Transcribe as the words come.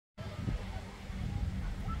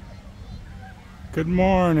Good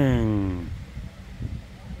morning.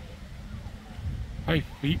 Hi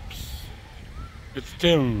peeps. It's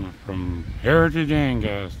Tim from Heritage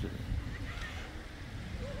Ancaster.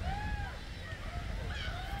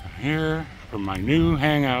 I'm here from my new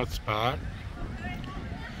hangout spot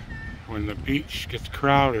when the beach gets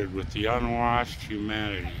crowded with the unwashed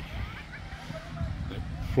humanity that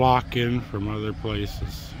flock in from other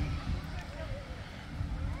places.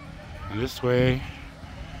 And this way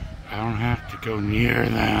I don't have to go near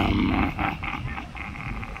them.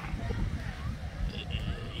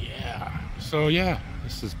 Yeah,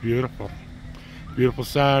 this is beautiful. Beautiful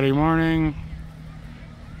Saturday morning.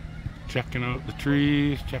 Checking out the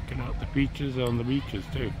trees, checking out the peaches on the beaches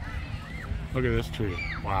too. Look at this tree.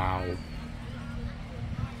 Wow.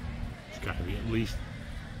 It's got to be at least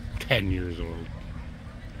 10 years old.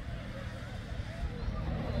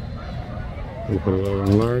 We put a little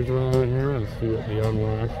enlargement on here and see what the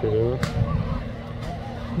unwashed it is.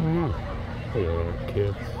 Oh, look at that,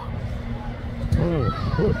 kids. Oh,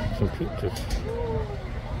 look, some peaches.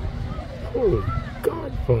 Holy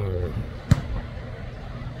Godfire.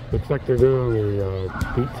 Looks like they're doing the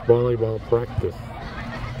beach volleyball practice.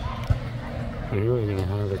 And we're gonna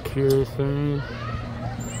have a cure thing.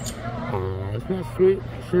 Oh, isn't that sweet?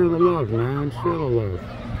 Share the love, man. Share the love.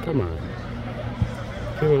 Come on.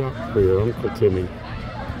 Give it up for your Uncle Timmy.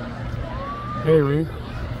 Anyway,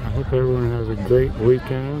 I hope everyone has a great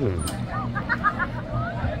weekend and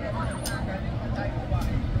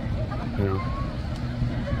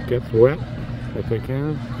gets wet if they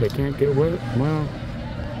can. If they can't get wet, well,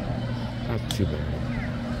 that's too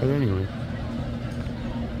bad. But anyway,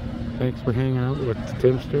 thanks for hanging out with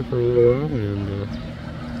Timster for a little while, and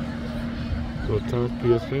we'll talk to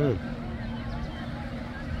you soon.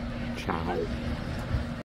 Ciao.